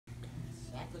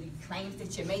he claims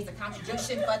that you made a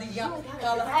contribution for the young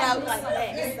fellow folks.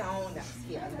 It's on us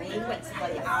here. They ain't waiting for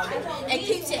you all day. And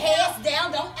keep your heads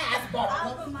down, don't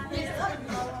eyeball them.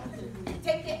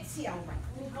 Take that chair right.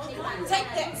 Take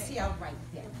that chair right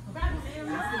there.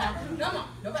 Come on.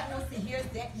 Nobody knows to hear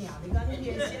that now. They're gonna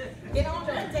hear you. Get on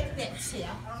there and take that chair.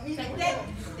 Take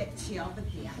that chair over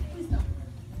there.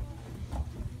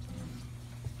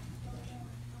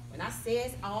 When I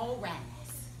says all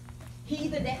rise,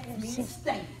 heather that means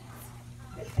stay.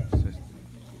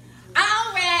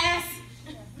 All rise.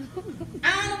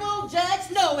 Honorable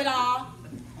Judge Know-It-All.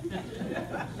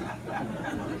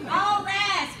 All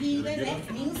rise, heathen,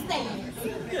 that means stand.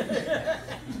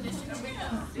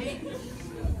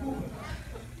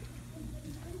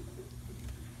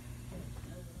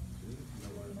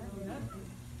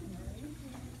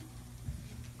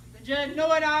 The Judge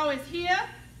Know-It-All is here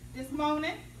this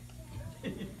morning.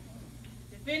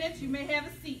 Defendants, you may have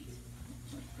a seat.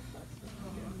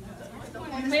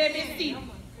 You may be seated.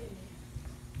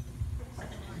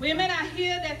 Women, I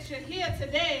hear that you're here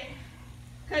today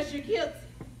because you're guilty.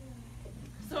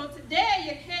 So today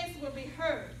your case will be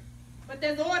heard, but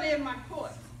there's order in my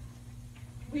court.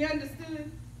 We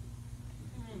understood?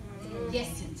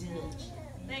 Yes, you Judge.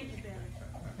 Thank you,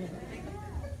 Barry.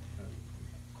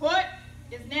 Court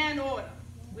is now in order.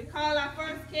 We call our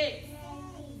first case,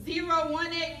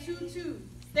 01822.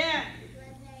 Stand.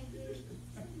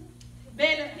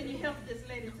 Bailiff, can you help this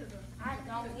lady to the... I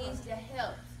don't need your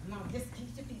help. No, just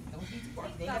keep your feet. Don't beat your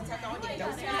feet. They ain't gonna tuck on you.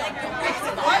 Don't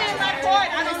Order in my court.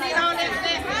 I don't need all that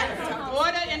stuff.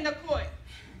 Order in the court.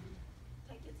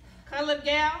 Colored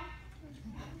gal,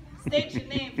 state your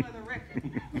name for the record.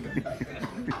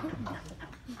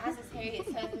 I was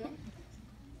Harriet's husband.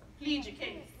 Plead your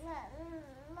case.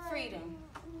 Freedom.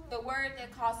 The word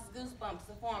that causes goosebumps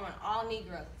to form on all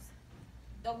Negroes.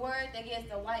 The word that gives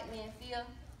the white man feel.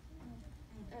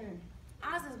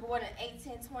 I was born in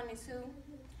 1822,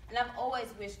 and I've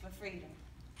always wished for freedom.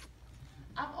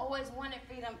 I've always wanted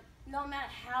freedom, no matter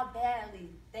how badly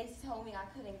they told me I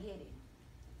couldn't get it.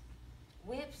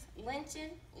 Whips,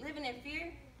 lynching, living in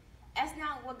fear, that's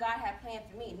not what God had planned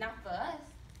for me, not for us.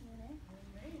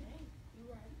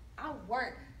 I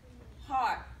work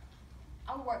hard.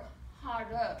 I work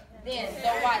harder than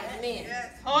the white men.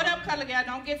 Hold up, color gal.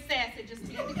 Don't get sassy. Just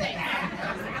plead the case.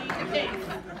 Plead the case.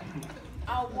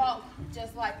 I walk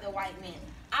just like the white men.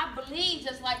 I believe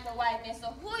just like the white men. So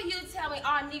who are you telling me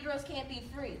our Negroes can't be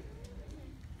free?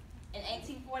 In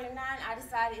 1849, I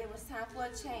decided it was time for a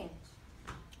change.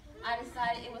 I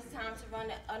decided it was time to run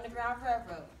the Underground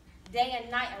Railroad. Day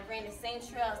and night, I ran the same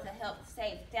trails to help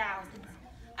save thousands.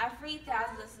 I freed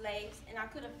thousands of slaves, and I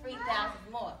could have freed thousands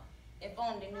more if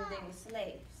only they knew they were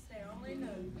slaves. They only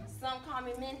knew. Some call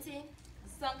me Minty,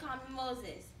 some call me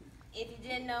Moses. If you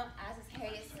didn't know, I was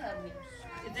Harriet's husband.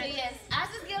 So yes, I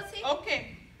was guilty.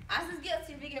 Okay. I was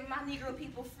guilty of giving my Negro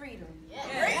people freedom.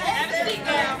 Have a seat,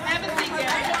 gal. Have a seat, gal.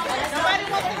 Nobody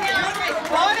wants to hear your case.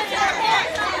 Order in my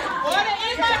court. Order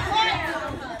in my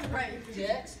court.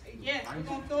 Judge? Yes, we're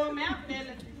going to throw him out there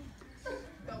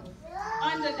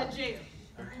under the jail.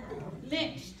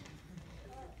 Lynched.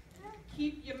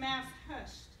 Keep your mouth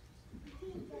hushed.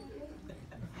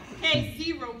 Case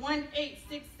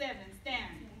 01867.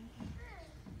 Stand.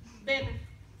 Bailiff,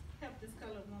 help this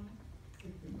colored woman.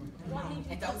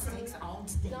 And those things all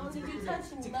Don't need you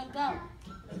touching me. Let go.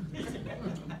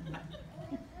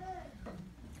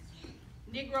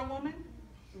 Negro woman,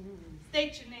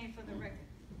 state your name for the record.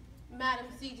 Madam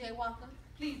C.J. Walker.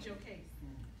 Plead your case.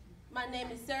 My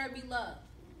name is Sarah B. Love,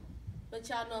 but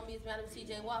y'all know me as Madam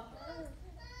C.J. Walker.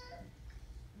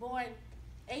 Born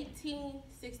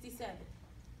 1867.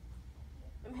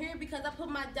 I'm here because I put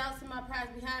my doubts and my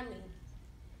pride behind me.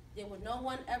 Did what no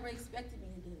one ever expected me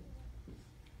to do.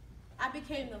 I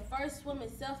became the first woman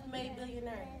self-made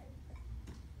billionaire.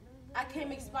 I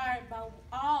came inspired by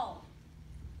all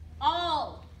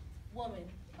women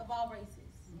of all races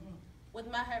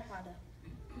with my hair product.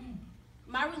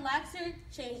 My relaxer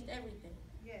changed everything.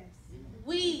 Yes.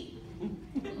 We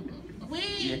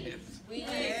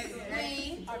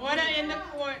are Order in the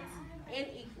court. and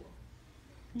equal.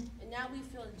 And now we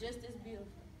feel just as beautiful.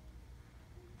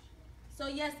 So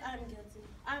yes, I'm guilty.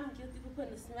 I'm guilty for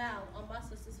putting a smile on my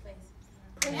sister's faces.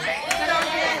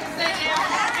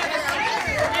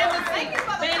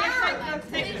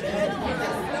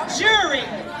 Jury.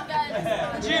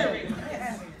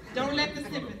 Don't let the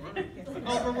sympathy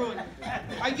overrule it,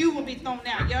 or you will be thrown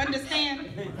out. You understand?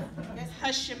 Just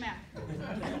hush your mouth.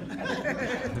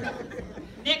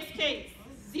 Next case,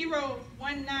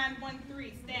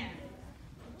 01913. Stand.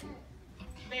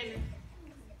 Bailiff.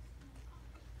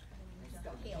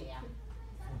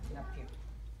 up here.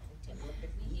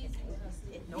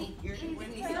 No, you're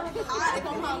when We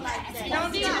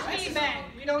don't need the feedback.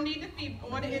 We don't need the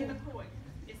feedback. Order in the court.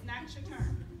 It's not your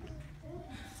turn.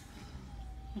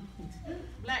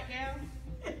 Black gal.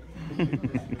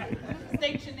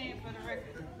 State your name for the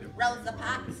record. Rosa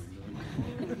Potts.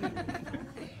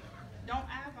 Don't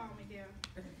eyeball me, gal.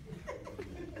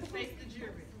 Face the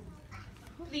jury.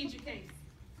 Plead your case.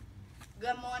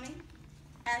 Good morning.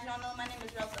 As y'all know, my name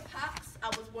is Rosa Potts. I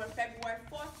was born February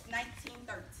 4th,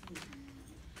 1913.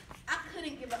 I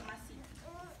couldn't give up my seat.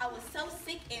 I was so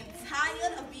sick and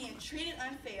tired of being treated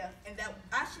unfair and that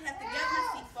I should have to give my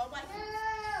seat for white people.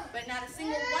 But not a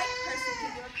single white person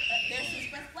can give up their seats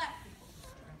for black people.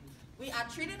 We are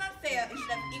treated unfair and should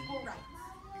have equal rights.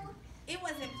 It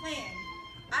wasn't planned.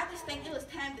 I just think it was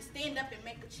time to stand up and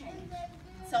make a change.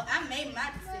 So I made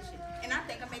my decision, and I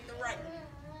think I made the right one.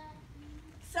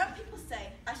 Some people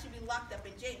say I should be locked up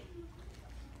in jail.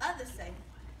 Others say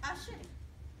I shouldn't.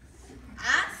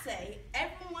 I say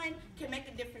everyone can make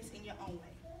a difference in your own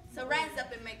way. So rise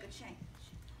up and make a change.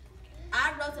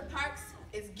 I, Rosa Parks,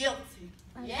 is guilty.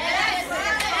 Yes!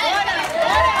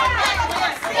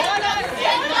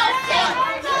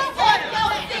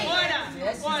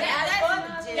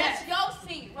 That's your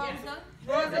seat, Rosa.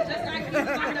 Rosa, just like you was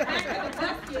on the back of the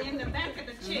bus, you're in the back of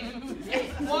the chair.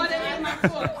 Order in my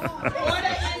court.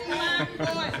 Order in my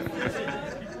court.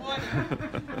 Order.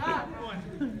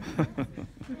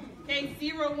 Case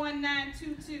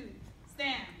 01922.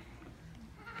 Stand.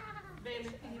 Bailey,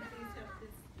 can you please help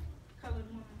this colored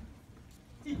woman?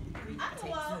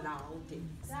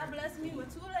 God bless me with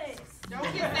 2 legs.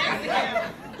 Don't get sassy now.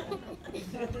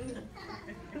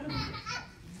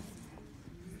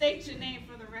 State your name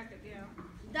for the record, gal.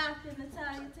 Dr.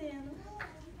 Natalia Tanner.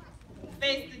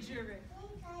 Face the jury.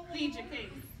 Plead your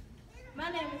case. My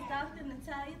name is Dr.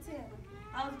 Natalia Tanner.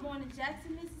 I was born in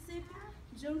Jackson, Mississippi,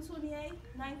 June 28,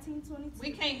 1922.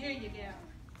 We can't hear you, gal.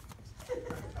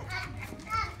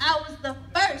 I was the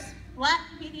first black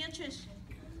pediatrician.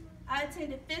 I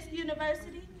attended Fisk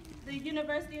University, the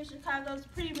University of Chicago's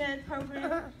pre-med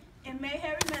program, and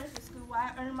Mayberry Medical School, where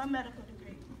I earned my medical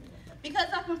degree.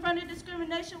 Because I confronted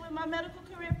discrimination with my medical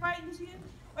career frightens you,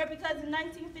 or because in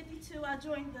 1952 I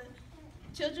joined the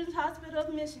Children's Hospital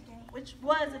of Michigan, which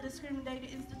was a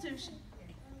discriminated institution.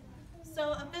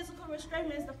 So a physical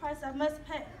restraint is the price I must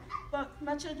pay. For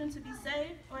my children to be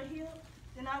saved or healed,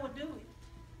 then I would do it.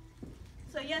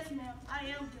 So yes, ma'am, I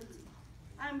am guilty.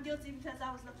 I am guilty because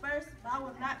I was the first, but I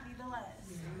will not be the last.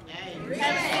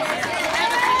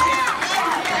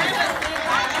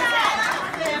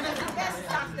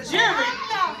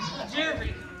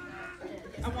 Jury.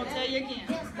 I won't tell you again.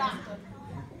 Yes, doctor.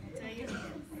 Tell you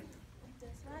again.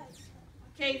 That's right.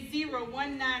 Case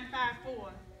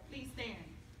 01954. Please stand.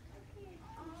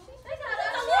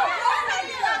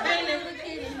 Bailey,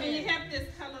 can you help this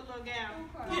colored little gal?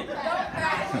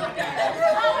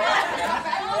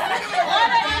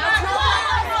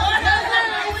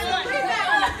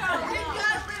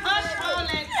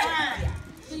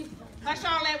 Hush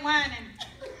all that whining,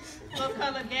 little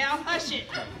colored gal. Hush it.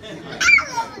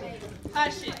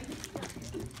 Hush it.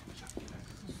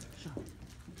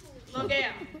 Little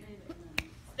gal,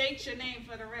 state your name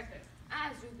for the record. I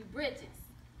was Ruby Bridges.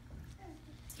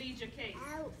 Plead your case.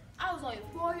 I was only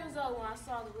 4 years old when I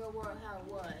saw the real world how it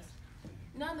was.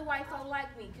 None of the white folk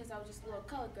liked me because I was just a little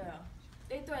colored girl.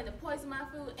 They threatened to poison my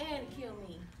food and kill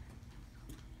me.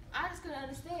 I just couldn't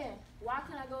understand. Why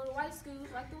couldn't I go to white schools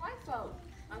like the white folk?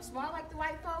 I'm smart like the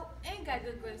white folk and got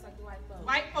good grades like the white folk.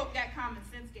 White folk got common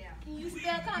sense, gal. Can you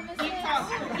spell common Keep sense?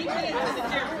 talking. Keep it to the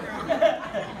jury, girl.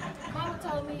 Mama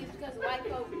told me it's because white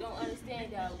folk don't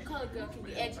understand that a colored girl can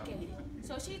be educated.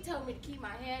 So she told me to keep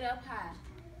my head up high,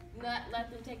 not let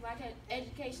them take my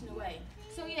education away.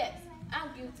 So yes,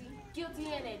 I'm guilty.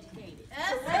 Guilty and educated.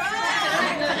 Order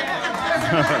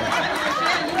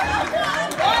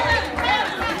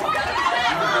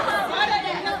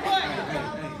in the court.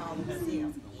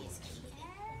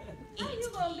 How you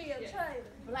gonna be a traitor?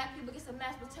 Black people get some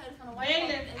mashed potatoes from the white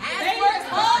Bailiff.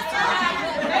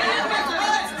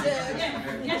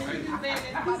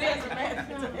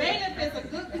 Bailiff is a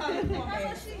good colored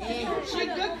woman. She a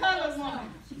good colored woman.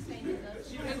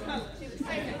 She good color.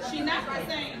 She not the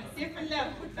same. Different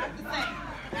level. Not the same.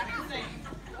 Not the same.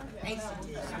 Not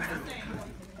the same.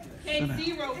 Case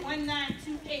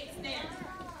 01928 stands.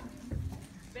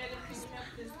 Bailiff, can you help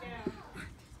this gal?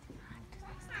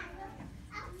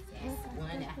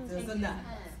 One after another.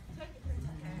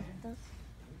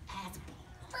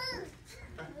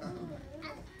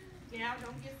 Gal,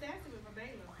 don't get sassy with my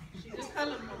bailiff. She good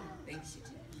colored woman.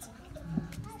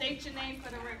 State your name for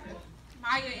the record.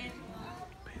 Maya Angela.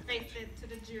 face it to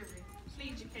the jury.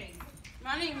 Plead your case.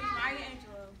 My name is Maya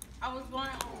Angelo. I was born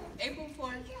on April 4th,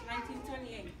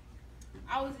 1928.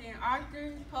 I was an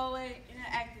author, poet, and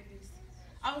an activist.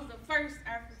 I was the first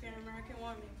African-American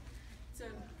woman to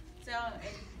tell a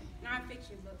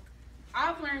nonfiction book.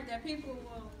 I've learned that people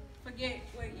will forget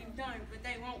what you've done, but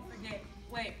they won't forget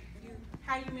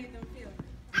how you made them feel.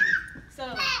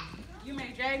 So, you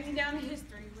may drag me down to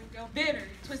history with your bitter,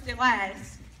 twisted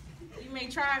lies. You may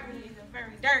try me in the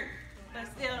very dirt, but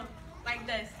still, like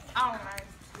dust, I'll rise.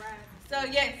 So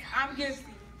yes, I'm guilty.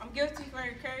 I'm guilty for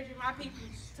encouraging my people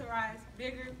to rise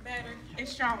bigger, better, and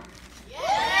stronger.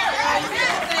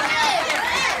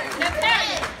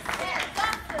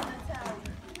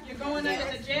 You're going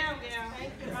under the jail, gal.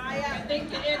 I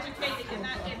think you're educated. You're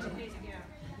not educated, gal.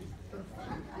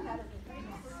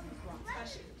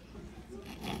 Hush it.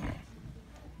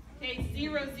 Case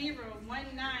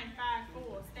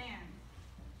 001954. Stand.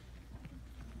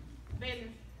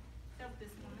 Bailiff, help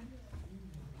this woman.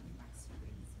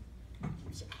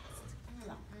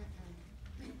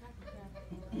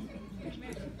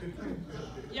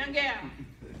 Young gal,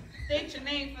 state your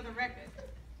name for the record.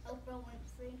 Oprah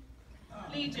Winfrey.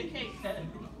 Plead your case.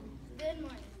 Good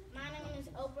morning. My name is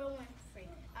Oprah Winfrey.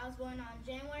 I was born on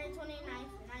January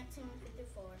 29th,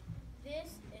 1954.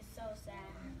 This is so sad.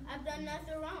 I've done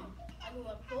nothing wrong. I grew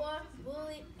up poor,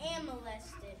 bullied, and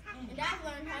molested. And I've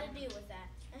learned how to deal with that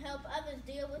and help others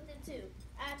deal with it too.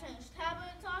 I changed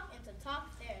taboo talk into talk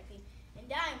therapy.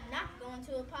 And I am not going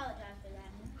to apologize for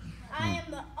that. I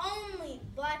am the only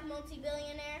black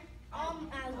multi-billionaire. All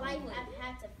my life I've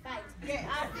had to fight. I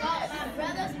fought my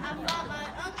brothers, I fought my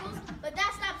uncles, but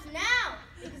that stops now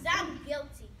because I'm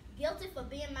guilty. Guilty for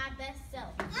being my best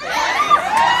self.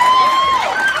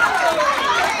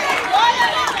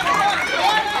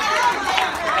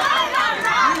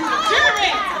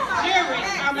 Jury,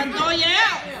 I'ma throw you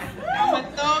out. I'ma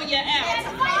throw you out.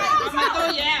 I'ma throw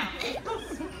you out.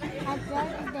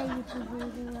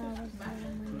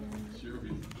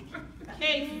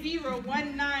 Case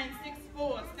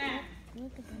 01964, stand.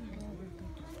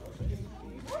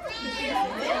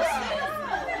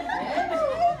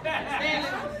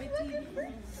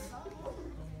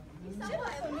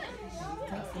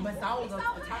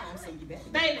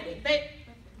 Baby,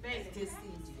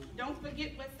 don't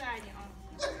forget what side you're on.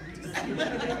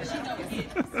 She don't forget.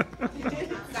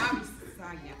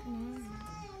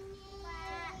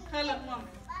 Colored woman,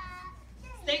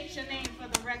 state your name for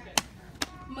the record.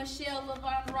 Michelle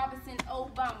LaVon Robinson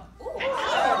Obama.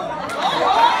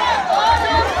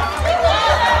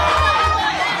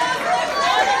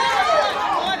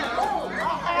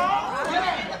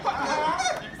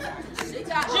 She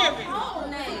got her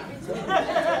own name.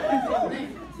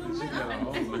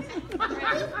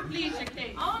 Please your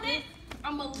case. On it,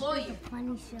 I'm a lawyer.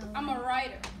 I'm a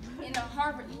writer and a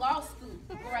Harvard Law School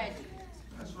graduate.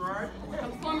 That's right.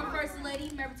 I'm former First Lady,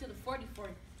 married to the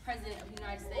 44th President of the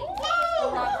United States,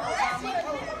 Barack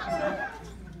Obama.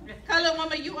 Colored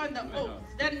woman, you under oath.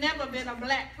 There's never been a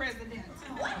black president.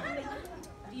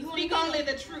 Speak only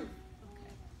the truth.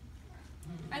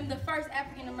 I'm the first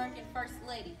African American First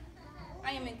Lady.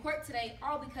 I am in court today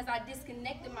all because I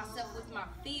disconnected myself with my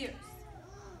fears.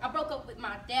 I broke up with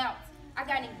my doubts. I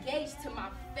got engaged to my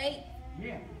faith.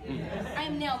 I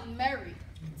am now married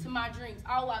to my dreams,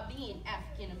 all while being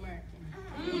African American.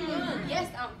 Yes,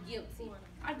 I'm guilty.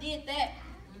 I did that.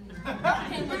 I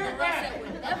came with the rest that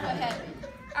would never happen.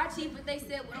 I achieved what they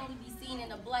said would only be seen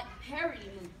in a black parody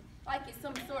movie, like it's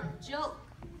some sort of joke.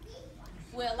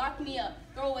 Well, lock me up,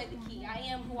 throw away the key. I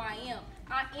am who I am.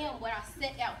 I am what I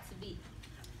set out to be.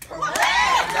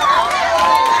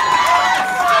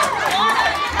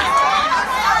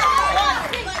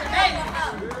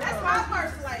 That's my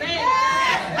first lady.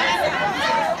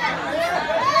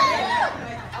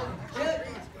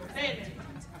 Baby,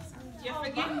 you're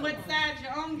forgetting what side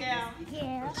you're on, gal.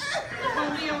 Yeah. You're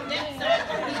gonna be on that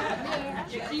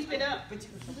side. You keep it up.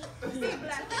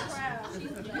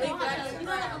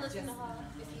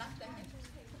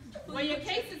 Well, your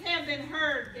cases have been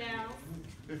heard, gal.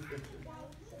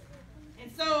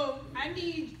 And so I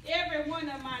need every one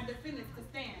of my defendants to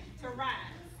stand, to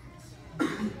rise.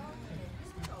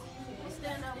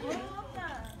 Stand up.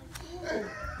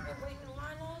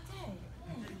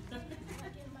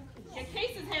 Your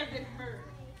cases have been heard.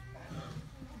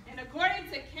 And according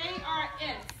to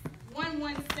KRS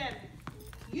 117,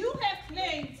 you have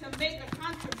claimed to make a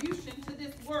contribution to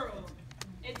this world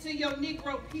and to your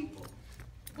Negro people,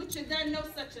 which you done no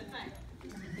such a thing.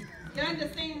 You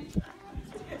understand?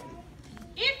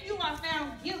 If you are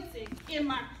found guilty in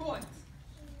my court,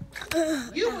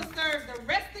 you will serve the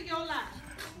rest of your life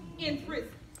in prison.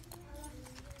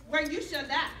 where you shall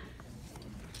die.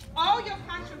 All your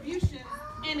contributions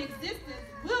and existence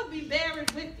will be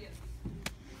buried with you.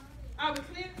 Are we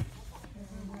clear?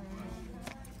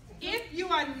 If you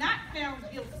are not found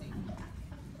guilty,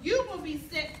 you will be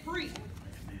set free.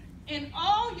 And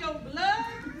all your blood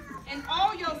and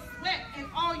all your sweat and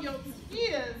all your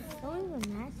tears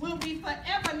will be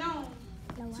forever known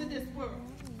to this world.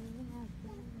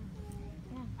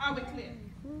 Are we clear?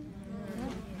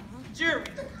 Jury,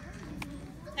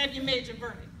 have you made your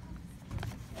verdict?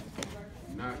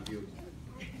 Not guilty.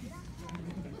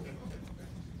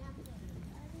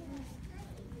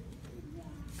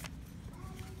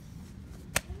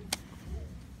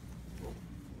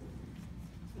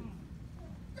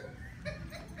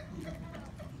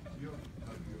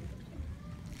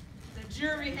 The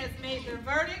jury has made their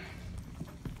verdict,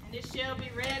 and it shall be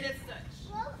read as such.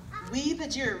 We, the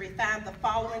jury, find the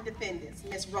following defendants: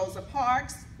 Ms. Rosa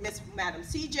Parks, Madam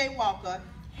C.J. Walker,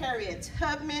 Harriet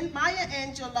Tubman, Maya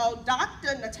Angelou,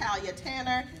 Dr. Natalia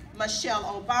Tanner, Michelle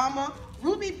Obama,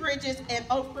 Ruby Bridges, and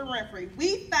Oprah Winfrey.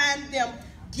 We find them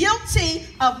guilty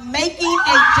of making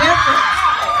a difference.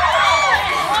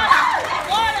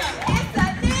 It's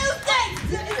a new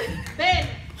day.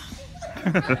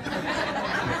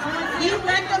 We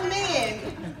recommend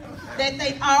that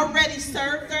they've already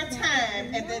served their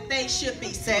time and that they should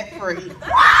be set free.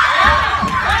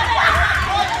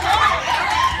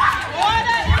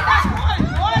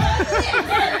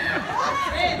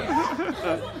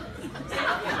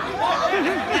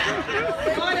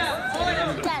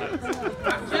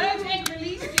 Judge ain't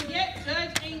released it yet.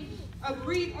 Judge ain't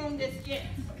agreed on this yet.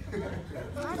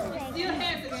 Still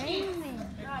has a chance.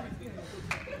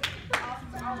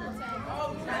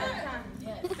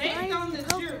 Based on the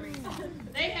jury,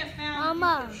 they have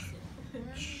found you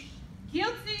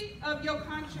guilty of your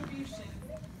contribution,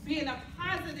 being a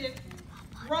positive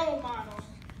role model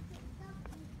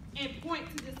and point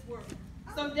to this world.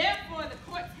 So therefore, the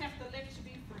courts have to let you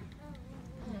be free.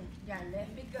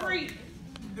 Free.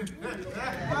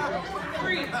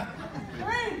 Free.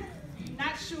 Free.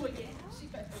 Not sure yet.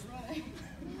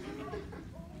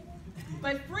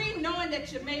 But free knowing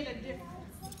that you made a difference.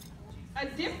 A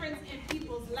difference in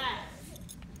people's lives.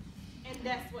 And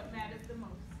that's what matters the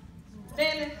most.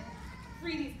 Bailey,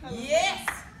 free these colors. Yes.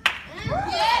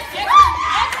 Yes.